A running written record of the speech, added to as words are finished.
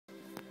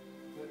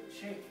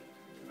shake.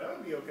 That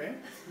would be okay.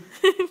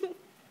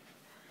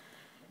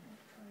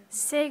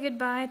 Say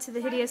goodbye to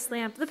the hideous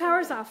lamp. The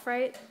power's off,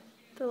 right?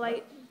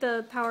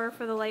 The power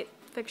for the light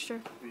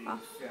fixture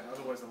off. Yeah,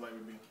 otherwise the light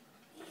would be.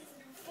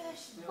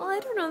 Well, I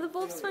don't know. The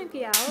bulbs might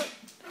be out.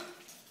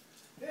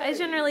 I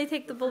generally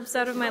take the bulbs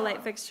out of my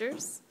light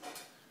fixtures.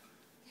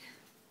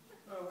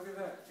 Oh, look at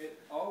that.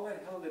 All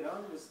that held it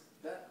on was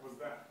that.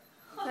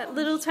 That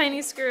little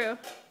tiny screw.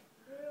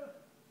 Yeah.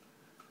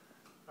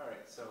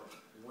 Alright, so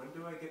when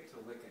do I get to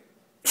lick it?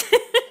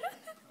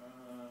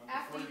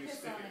 After you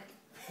piss on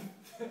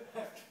it.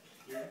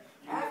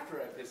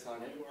 After I piss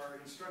on it. You are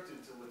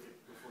instructed to lick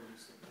it before you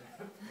stick it.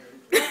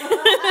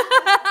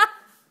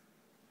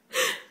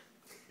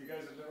 You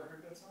guys have never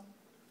heard that song?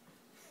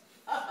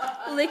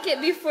 Lick it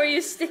before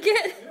you stick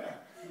it? Yeah.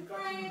 You got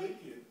to lick it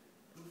before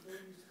you stick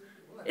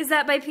it. What? Is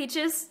that by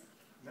Peaches?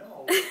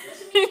 No. Look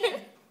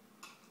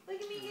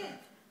at me again.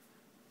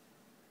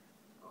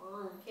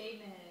 Oh,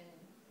 caveman.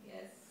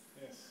 Yes.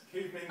 Yes.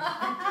 Caveman.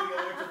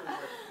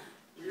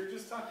 We were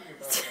just talking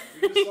about that.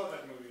 We just saw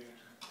that movie.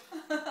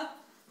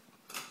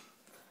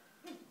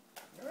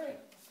 Alright.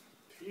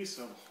 Piece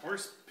of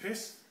horse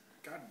piss.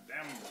 God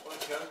damn.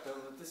 Watch out,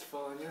 don't let this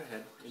fall on your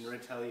head in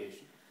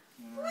retaliation.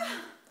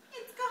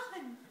 It's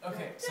gone.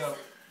 Okay, so.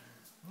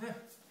 Yeah.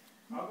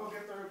 I'll go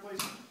get the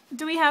replacement.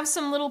 Do we have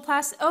some little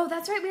plastic? Oh,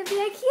 that's right. We have the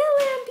IKEA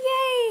lamp.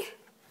 Yay!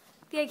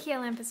 The IKEA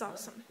lamp is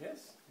awesome.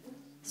 Yes.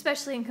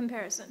 Especially in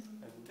comparison.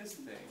 And this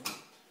thing.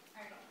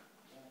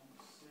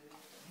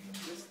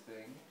 This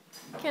thing.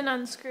 Can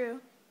unscrew.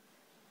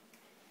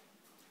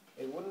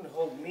 It wouldn't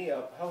hold me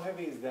up. How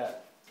heavy is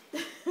that?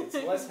 It's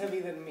less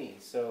heavy than me,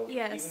 so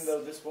Yes. even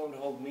though this won't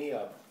hold me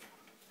up,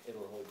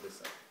 it'll hold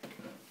this up.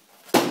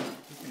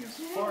 This thing is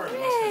far less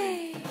heavy.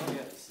 Yay! Oh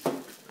yeah, this is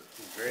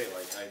very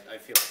light. I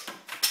feel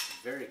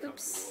very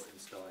comfortable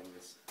installing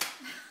this.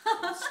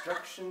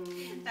 Instructions.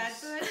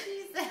 That's what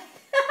she said.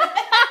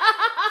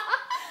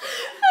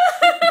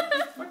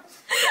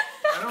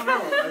 I don't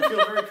know. I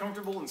feel very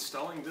comfortable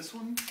installing this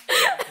one.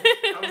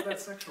 How is that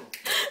sexual?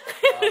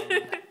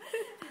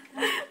 I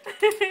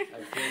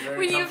feel very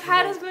When you've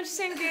had as comfortable. much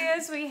sangria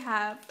as we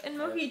have, and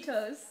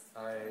mojitos,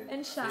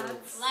 and feel-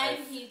 shots.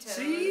 Mojitos.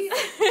 See?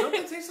 Don't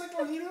they taste like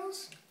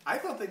mojitos? I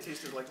thought they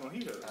tasted like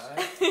mojitos.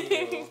 I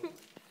feel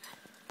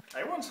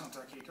I want some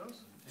taquitos.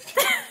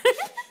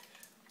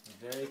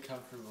 very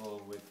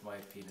comfortable with my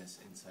penis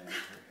inside of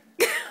her.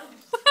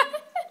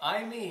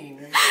 I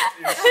mean,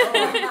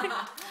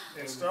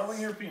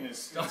 Installing your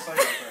penis inside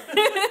of her.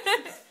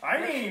 I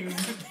mean,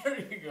 there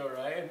you go,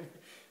 Ryan.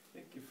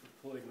 Thank you for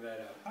pulling that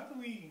out. how do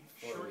we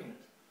shorten it?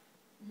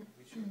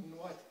 We shouldn't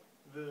what?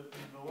 The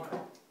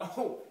wire.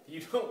 Oh,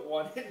 you don't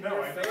want it in No,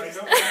 your I face?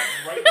 don't want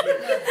it right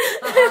there.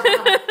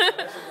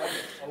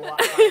 A lot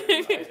higher. I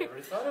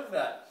never thought of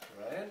that,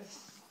 Ryan. I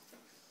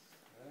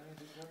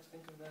did not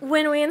think of that.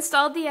 When we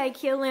installed the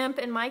IKEA lamp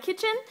in my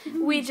kitchen,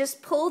 we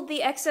just pulled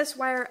the excess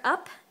wire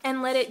up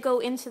and let it go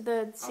into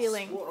the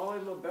ceiling. All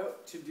I'm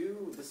about to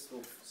do, this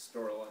will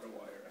store a lot of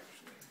wire,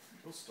 actually.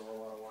 We'll store a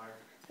lot of wire.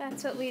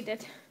 That's what we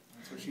did.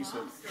 That's what she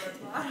said.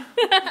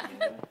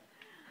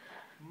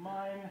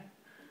 Mine.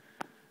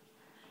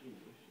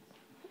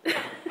 It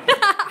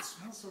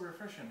smells so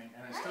refreshing, and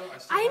I still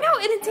I know,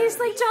 and it tastes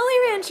like Jolly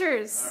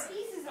Ranchers.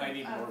 Pieces I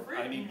need of more- fruit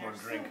I need in more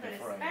there, drink so good,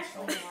 before I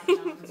especially install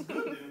one. It's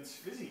good, and it's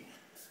fizzy.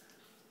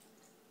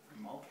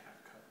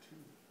 Malcat cup, too.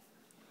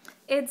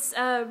 It's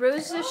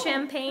rose de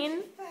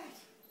champagne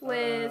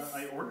with...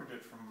 I ordered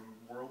it from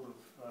World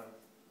of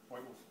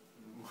White Wolf.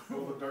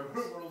 World of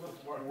Darkness. World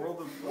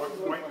of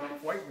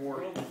White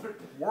War.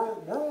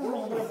 World.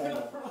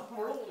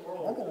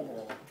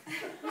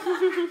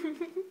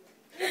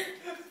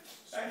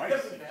 I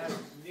haven't had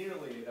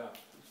nearly enough.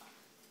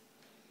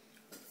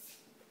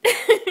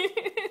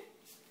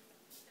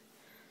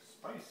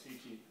 Spicy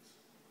cheese.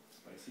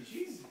 Spicy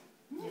cheese?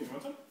 You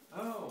want some?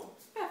 Oh.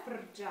 Pepper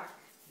jack.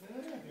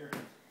 Here.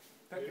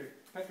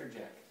 Pecker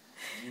Jack.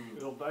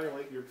 It'll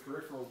dilate your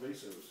peripheral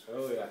vasos.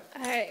 Oh yeah.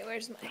 Alright,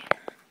 where's my...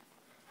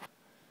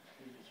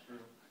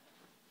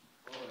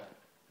 Oh yeah.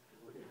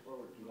 Looking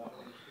forward to that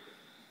one.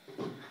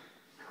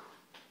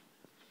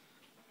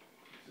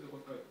 Does it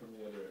look like from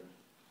the other end?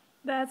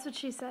 That's what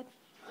she said.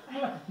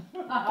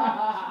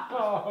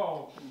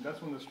 Oh,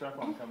 that's when the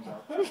strap-on comes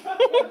out.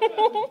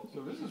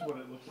 So this is what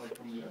it looks like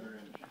from the other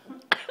end.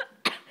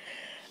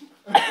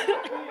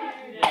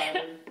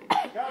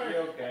 Got it.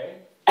 Okay.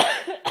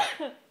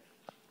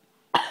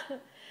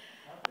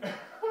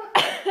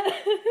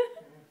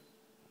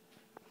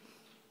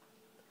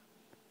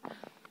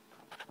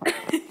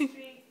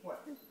 What?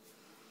 There's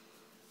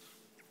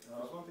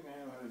one thing I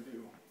know how to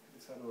do.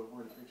 It's how to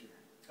avoid a picture.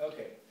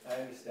 Okay, I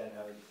understand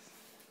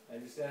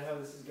how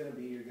this is going to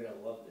be. You're going to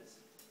love this.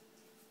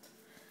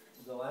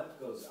 The lamp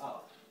goes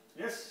up.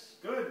 Yes,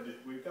 good.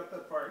 We've got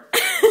that part.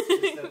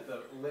 It's just that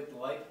the lit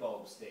light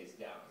bulb stays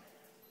down.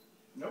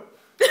 Nope.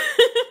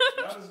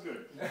 Not as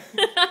good.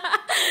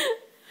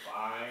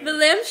 Fine. The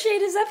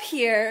lampshade is up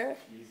here.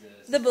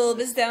 Jesus. The bulb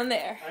is down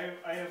there.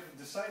 I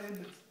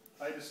decided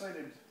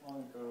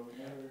long ago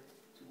never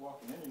to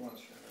walk in anyone's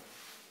shadow.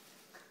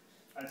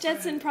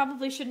 Jetson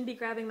probably shouldn't be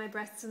grabbing my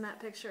breasts in that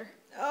picture.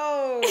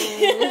 Oh.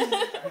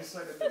 I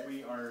decided that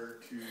we are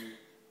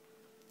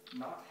to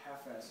not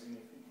half-ass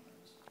anything.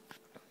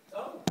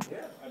 Oh,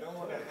 yeah. I don't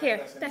want to Here,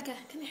 half-ass Becca,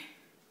 come here.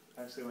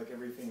 Actually, like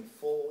everything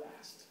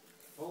full-assed.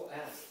 Full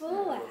ass.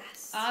 Full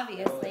ass.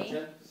 Obviously.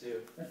 Attempt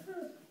to.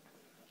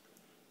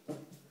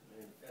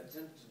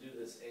 Attempt to do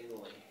this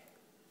anally.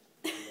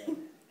 Yeah.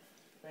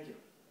 Thank you.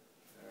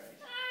 Alright.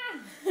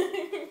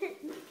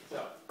 So,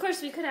 Of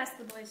course, we could ask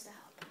the boys to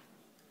help.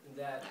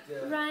 that,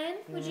 Ryan,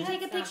 would you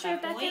take a That's not picture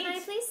of the Becca and I,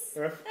 point. please?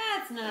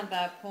 That's not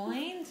the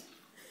point.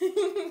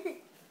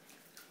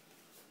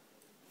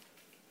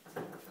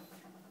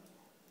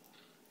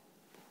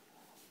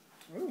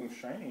 Ooh,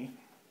 shiny.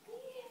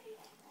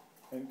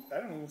 And I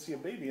don't even see a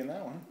baby in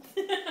that one.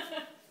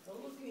 oh,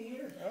 looky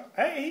here. Oh,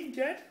 hey,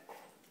 Jet.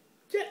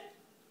 Jet.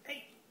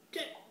 Hey,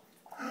 Jet.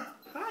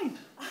 Hi.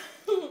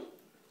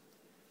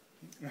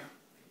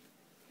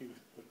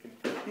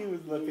 He was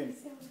looking.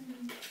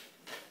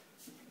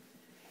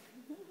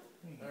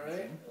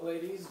 Alright,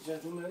 ladies,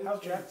 gentlemen, How's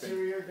Jack been?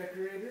 interior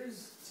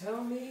decorators,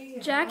 tell me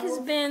Jack has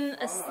how been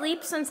far-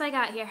 asleep since I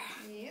got here.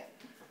 Yep.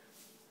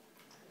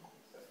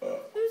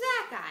 Who's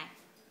that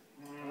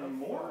guy?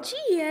 More.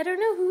 Gee, I don't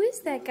know who is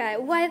that guy.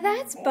 Why,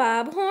 that's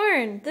Bob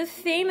Horn, the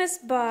famous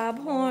Bob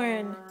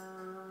Horn.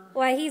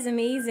 Why, he's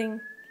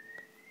amazing.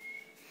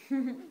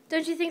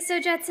 Don't you think so,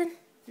 Jetson?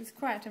 He's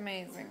quite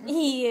amazing.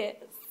 He is.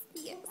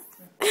 Yes.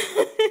 At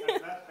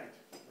that height.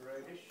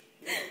 Rightish.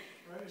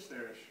 Rightish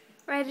there-ish.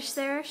 Rightish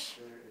there-ish.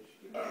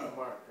 Give me a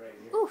mark right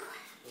here. Ooh.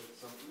 Put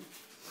something.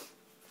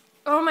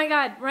 Oh my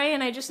god,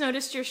 Ryan, I just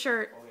noticed your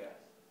shirt. Oh, yeah.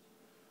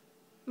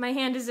 My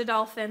hand is a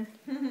dolphin.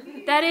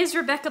 That is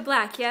Rebekah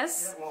Black,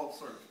 yes? Yeah, well,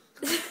 sort of.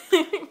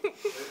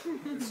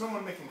 It's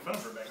someone making fun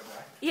of Rebekah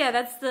Black. Yeah,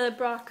 that's the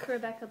Brock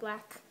Rebekah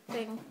Black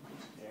thing.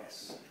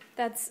 Yes.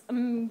 That's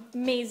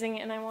amazing,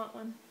 and I want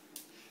one.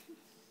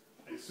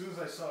 As soon as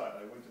I saw it,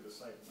 I went to the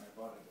site and I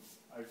bought it.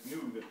 I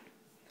knew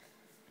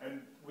that,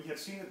 and we had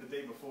seen it the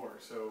day before,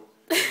 so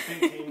the thing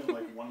came in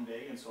like one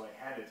day, and so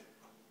I had it.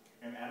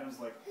 And Adam's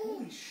like,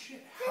 holy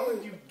shit, how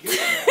did you get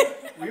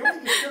that? We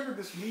only discovered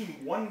this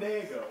meme one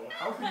day ago.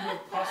 How could you have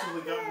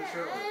possibly gotten the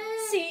shirt like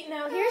that? See,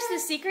 now here's the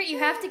secret. You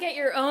have to get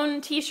your own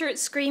t-shirt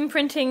screen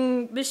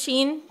printing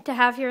machine to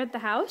have here at the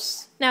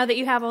house, now that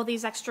you have all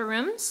these extra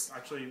rooms.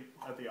 Actually,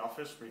 at the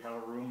office, we have a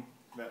room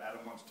that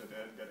Adam wants to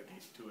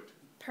dedicate to it.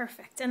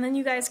 Perfect. And then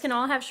you guys can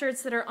all have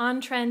shirts that are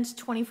on trend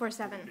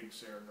 24/7. Big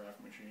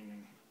serigraph machine,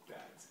 and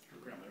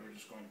apparently we're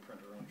just going to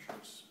print our own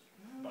shirts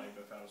by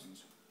the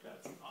thousands.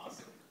 That's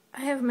awesome.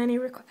 I have many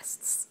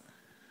requests.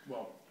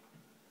 Well,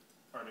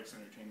 Arctic's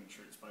Entertainment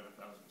shirts by the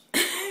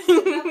thousands. There's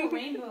a double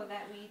rainbow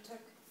that we took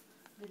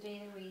the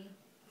day that we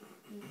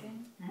moved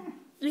in.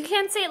 You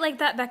can't say it like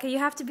that, Becca. You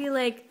have to be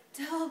like,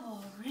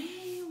 Double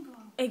rainbow.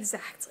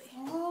 exactly.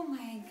 Oh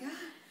my god.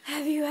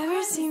 Have you ever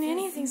What seen does this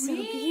anything so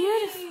mean?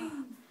 beautiful?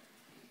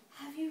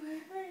 Have you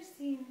ever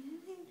seen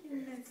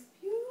anything that's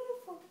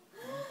beautiful?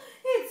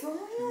 It's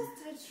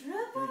almost a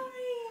triple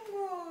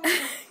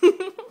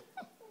rainbow.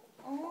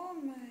 Oh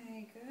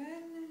my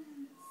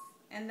goodness.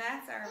 And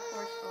that's our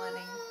porch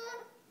flooding.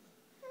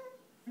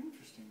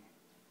 Interesting.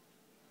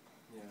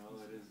 Yeah, all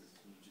it is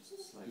you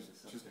just slide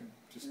this up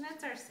there. And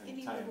that's our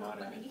skinny tie a little knot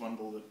in it. buddy.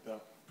 Bundled it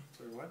up.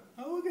 Sorry, what?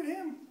 Oh, look at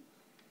him.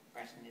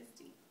 Brushing his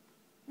teeth.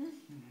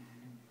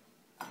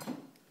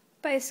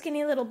 By a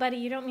skinny little buddy,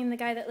 you don't mean the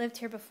guy that lived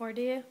here before,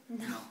 do you?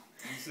 No.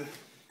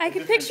 I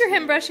could picture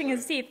him brushing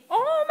his teeth.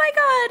 Oh my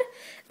god!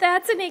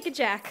 That's a naked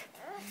Jack.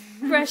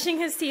 Brushing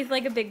his teeth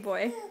like a big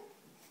boy.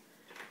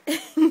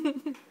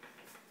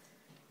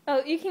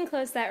 Oh, you can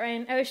close that,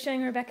 Ryan. I was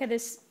showing Rebekah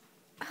this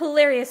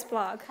hilarious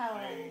blog.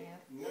 Hilarious.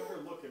 Never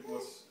look at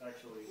what's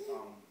actually,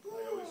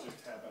 I always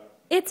just tab out.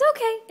 It's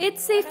okay.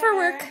 It's safe for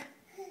work.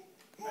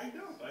 I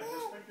don't. I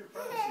respect your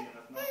privacy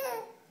enough not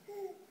to.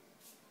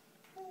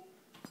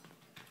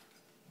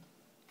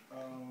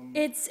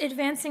 It's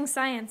advancing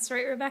science,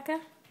 right, Rebekah?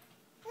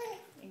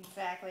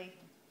 Exactly.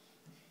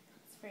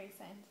 It's very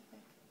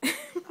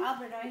scientific.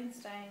 Albert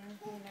Einstein,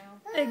 you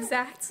know,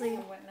 Exactly. and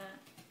whatnot.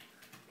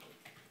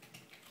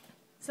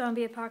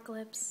 Zombie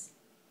apocalypse.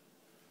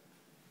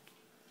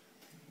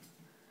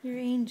 You're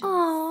angels.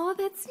 Oh,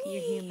 that's You're me.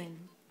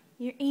 human.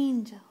 You're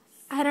angels.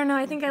 I don't know.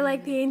 I think I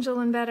like the angel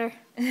one better.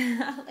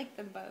 I like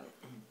the boat.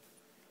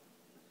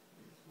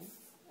 I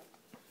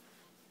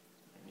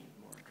need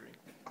more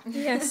drink.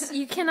 Yes,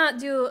 you cannot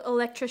do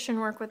electrician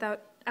work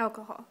without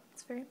alcohol.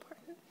 It's very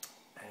important.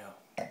 I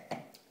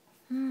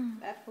know.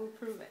 That will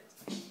prove it.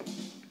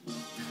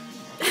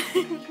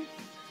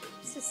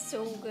 This is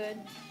so good.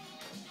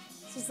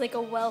 This is like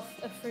a wealth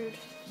of fruit.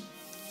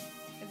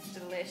 It's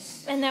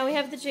delicious. And now we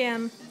have the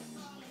jam.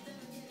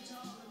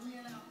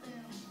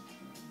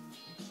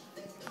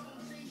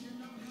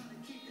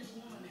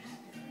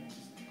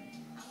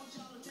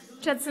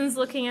 Judson's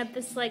looking at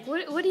this like,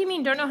 what do you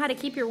mean don't know how to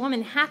keep your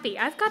woman happy?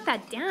 I've got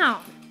that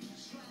down.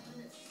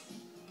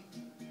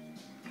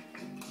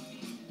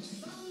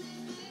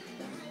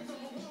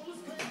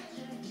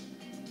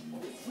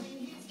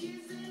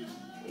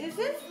 Is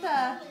this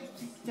the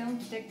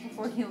Don't stick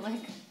before you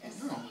lick.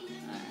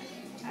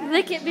 No.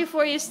 Lick it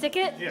before you stick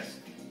it? Yes.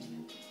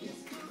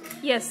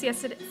 Yes,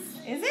 yes it is.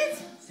 Is it?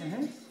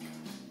 Mm-hmm.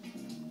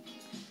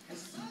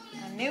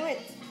 I knew it.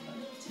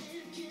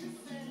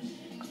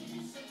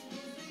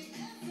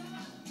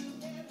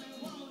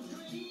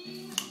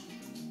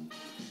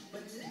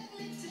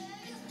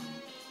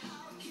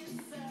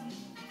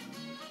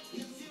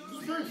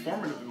 It's very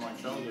formative in my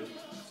childhood.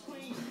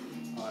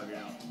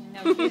 Yeah.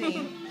 No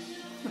kidding.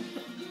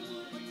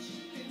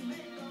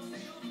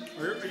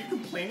 Are you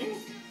complaining?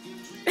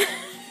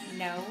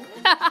 No.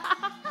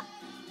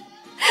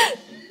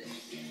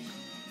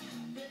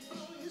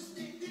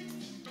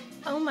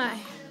 Oh my.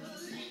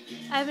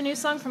 I have a new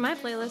song for my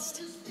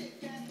playlist.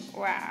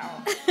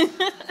 Wow.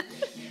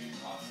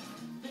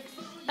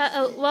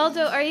 Uh-oh,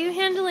 Waldo, are you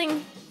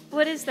handling...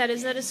 What is that?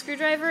 Is that a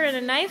screwdriver and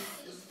a knife?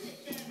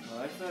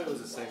 Well, I thought it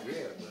was a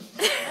sangria, but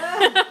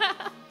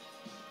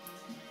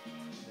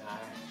nah, I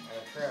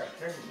gotta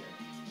turn here.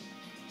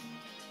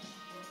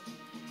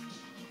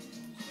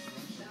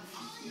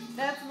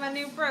 That's my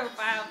new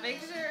profile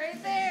picture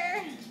right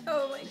there.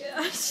 Oh my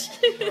gosh.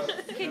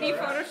 Can you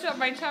Photoshop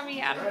my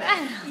tummy out of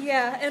that?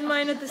 Yeah, and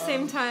mine at the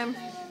same time.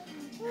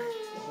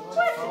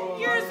 What?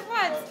 Yours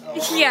what?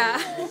 Yeah.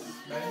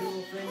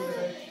 Manual thing that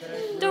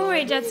I Don't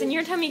worry, Jetson,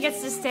 your tummy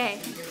gets to stay.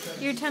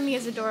 Your tummy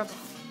is adorable.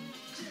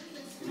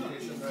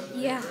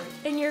 Yeah,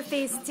 and your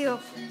face too.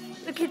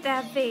 Look at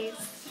that face.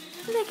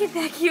 Look at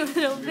that cute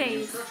little The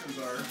face. instructions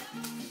are,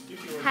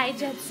 if you Hi,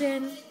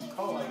 Jetson.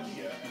 call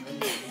IKEA and then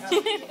you can have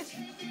it.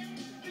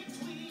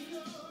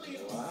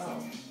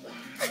 Wow.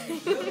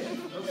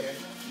 Okay.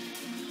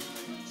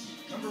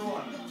 Number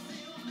 1.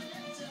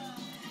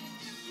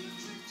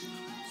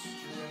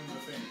 Screw in the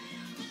thing.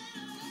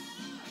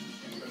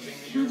 The thing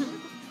that you're...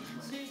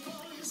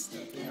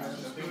 Yeah,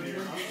 the thing that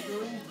you're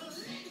unscrewing.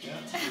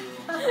 Yeah,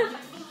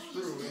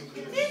 screw into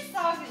it. This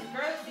song is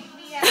grossing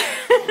me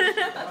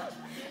out.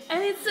 And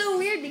it's so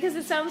weird because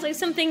it sounds like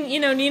something, you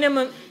know,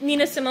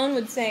 Nina Simone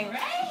would sing.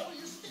 Right?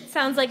 It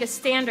sounds like a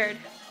standard.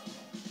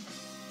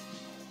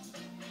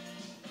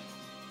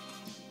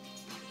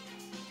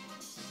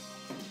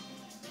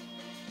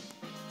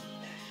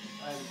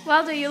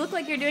 Waldo, you look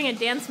like you're doing a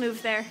dance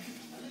move there.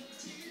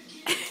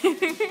 Yeah,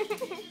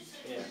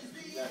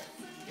 that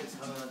gets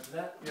hung on to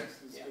that. Yes,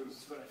 this Yeah. goes,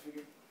 that's what I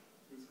figured.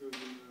 This goes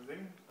into the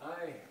thing.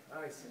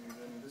 I see. And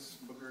then this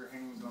booger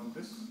hangs on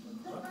this.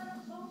 Like that.